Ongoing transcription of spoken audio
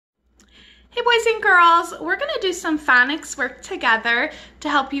Hey boys and girls, we're going to do some phonics work together to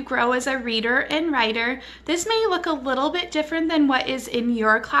help you grow as a reader and writer. This may look a little bit different than what is in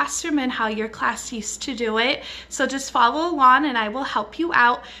your classroom and how your class used to do it. So just follow along and I will help you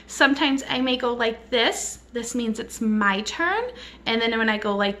out. Sometimes I may go like this. This means it's my turn. And then when I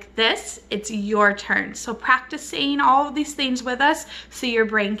go like this, it's your turn. So practice saying all of these things with us so your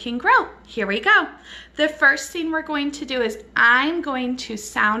brain can grow. Here we go. The first thing we're going to do is I'm going to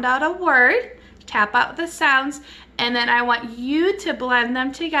sound out a word, tap out the sounds, and then I want you to blend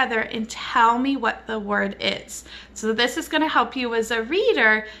them together and tell me what the word is. So this is going to help you as a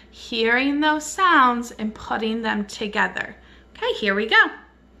reader hearing those sounds and putting them together. Okay, here we go.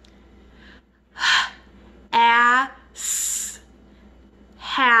 Ass,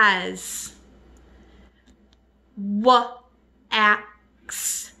 has,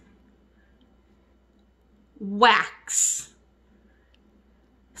 axe, wax,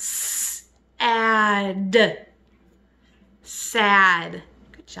 sad, sad.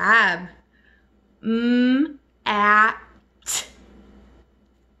 Good job. At,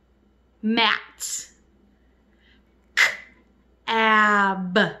 mat,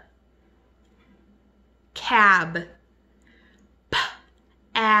 ab, cab,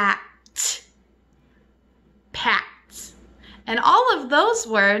 at, pat. And all of those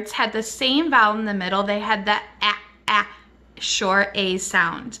words had the same vowel in the middle. They had that short A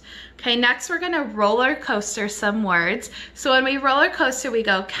sound. Okay, next we're gonna roller coaster some words. So when we roller coaster, we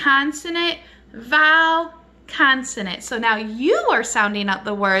go consonant, vowel, consonant. So now you are sounding out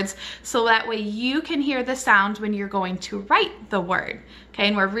the words so that way you can hear the sound when you're going to write the word. Okay,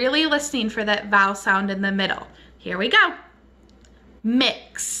 and we're really listening for that vowel sound in the middle. Here we go.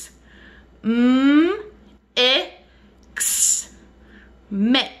 Mix. X.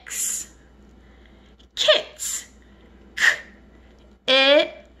 Mix. Kit.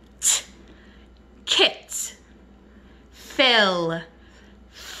 It. Kit. Fill.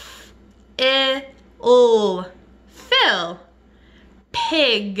 Fill.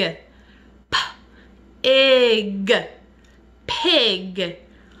 Pig. Pig. Pig.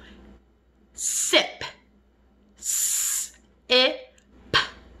 Sip. Sip.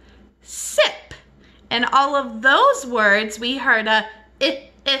 Sip. And all of those words, we heard a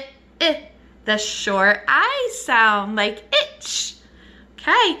the short I sound, like itch.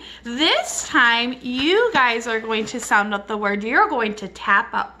 Okay, this time you guys are going to sound out the word. You're going to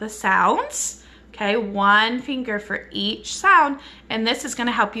tap out the sounds. Okay, one finger for each sound. And this is going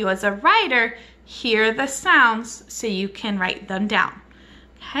to help you as a writer hear the sounds so you can write them down.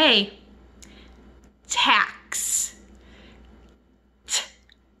 Okay, tax,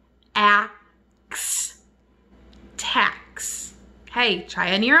 axe, tax. Okay,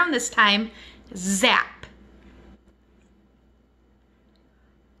 try on your own this time. Zap.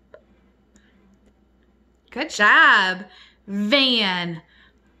 Good job. Van.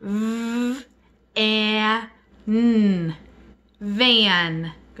 V-a-n.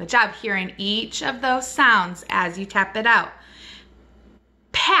 Van. Good job hearing each of those sounds as you tap it out.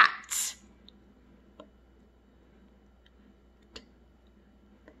 Pat.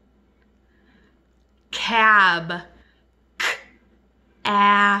 Cab.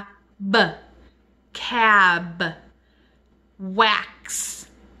 K-a-b. Cab. Wax.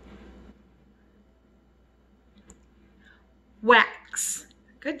 Wax.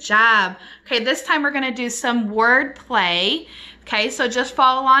 Good job. Okay, this time we're going to do some word play. Okay, so just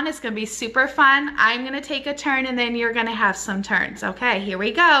follow on. It's going to be super fun. I'm going to take a turn and then you're going to have some turns. Okay, here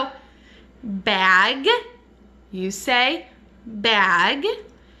we go. Bag. You say bag.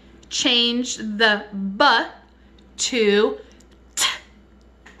 Change the B to T.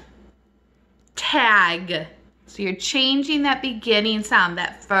 Tag. So you're changing that beginning sound,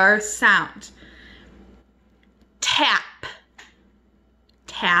 that first sound. Tap.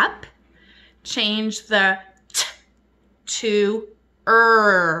 Tap. Change the T to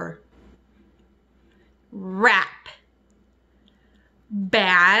Wrap.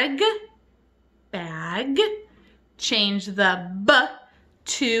 Bag. Bag. Change the B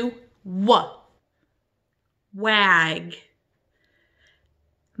to W. Wag.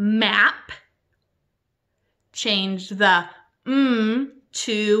 Map. Change the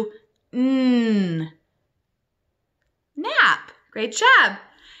to N. Nap. Great job.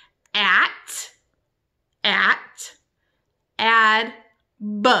 At, add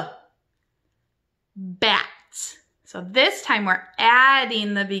B. Bat. So this time we're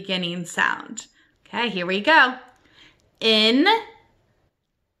adding the beginning sound. Okay, here we go. In,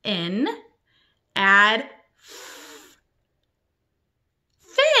 add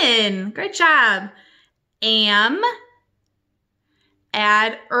fin. Great job. Am,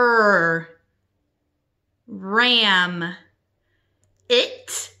 add ram.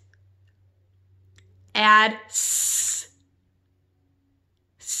 It, add s,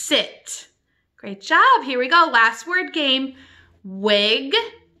 sit. Great job. Here we go. Last word game. Wig,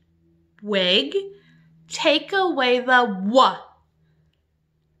 wig. Take away the w.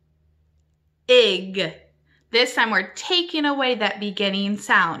 Ig. This time we're taking away that beginning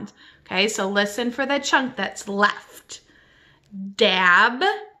sound. Okay, so listen for the chunk that's left. Dab.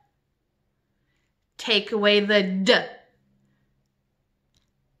 Take away the d.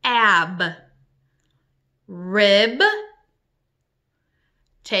 Ab. Rib.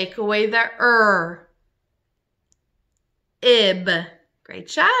 Take away the Ib. Great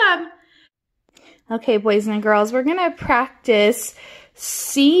job. Okay, boys and girls, we're going to practice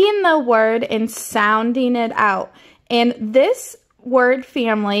seeing the word and sounding it out. And this word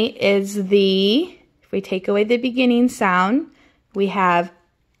family is the, if we take away the beginning sound, we have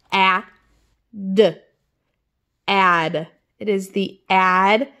a, d, add. It is the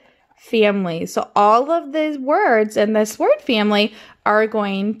add family. So all of the words in this word family are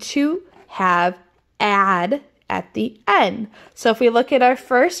going to have add at the end. So if we look at our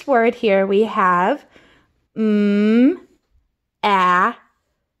first word here, we have a,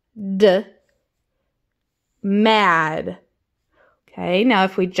 d, mad. Okay, now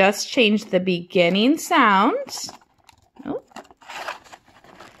if we just change the beginning sounds,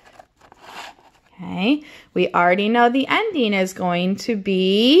 okay, we already know the ending is going to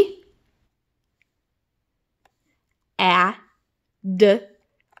be a, d,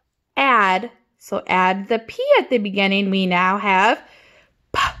 add. So add the P at the beginning. We now have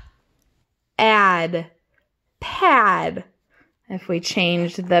p, add, pad. If we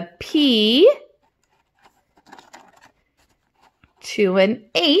change the P to an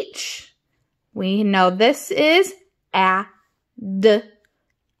H, we know this is a, d,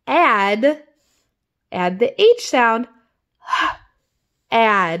 add. Add the H sound.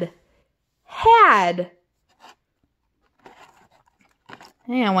 Add, had.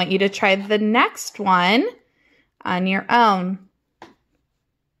 Okay, I want you to try the next one on your own.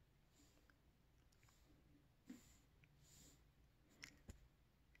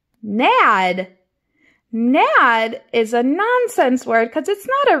 Nad. Nad is a nonsense word because it's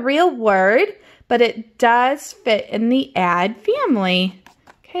not a real word, but it does fit in the add family.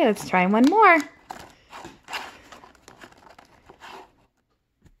 Okay, let's try one more.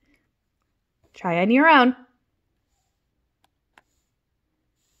 Try on your own.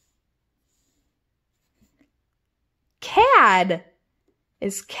 Cad.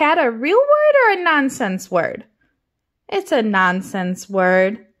 Is cad a real word or a nonsense word? It's a nonsense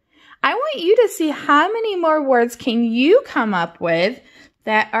word. I want you to see how many more words can you come up with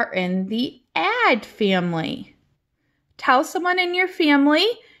that are in the add family. Tell someone in your family.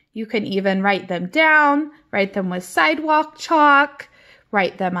 You can even write them down, write them with sidewalk chalk,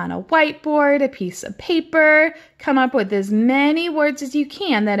 write them on a whiteboard, a piece of paper. Come up with as many words as you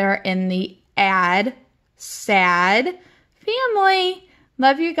can that are in the add, sad family.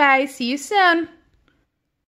 Love you guys. See you soon.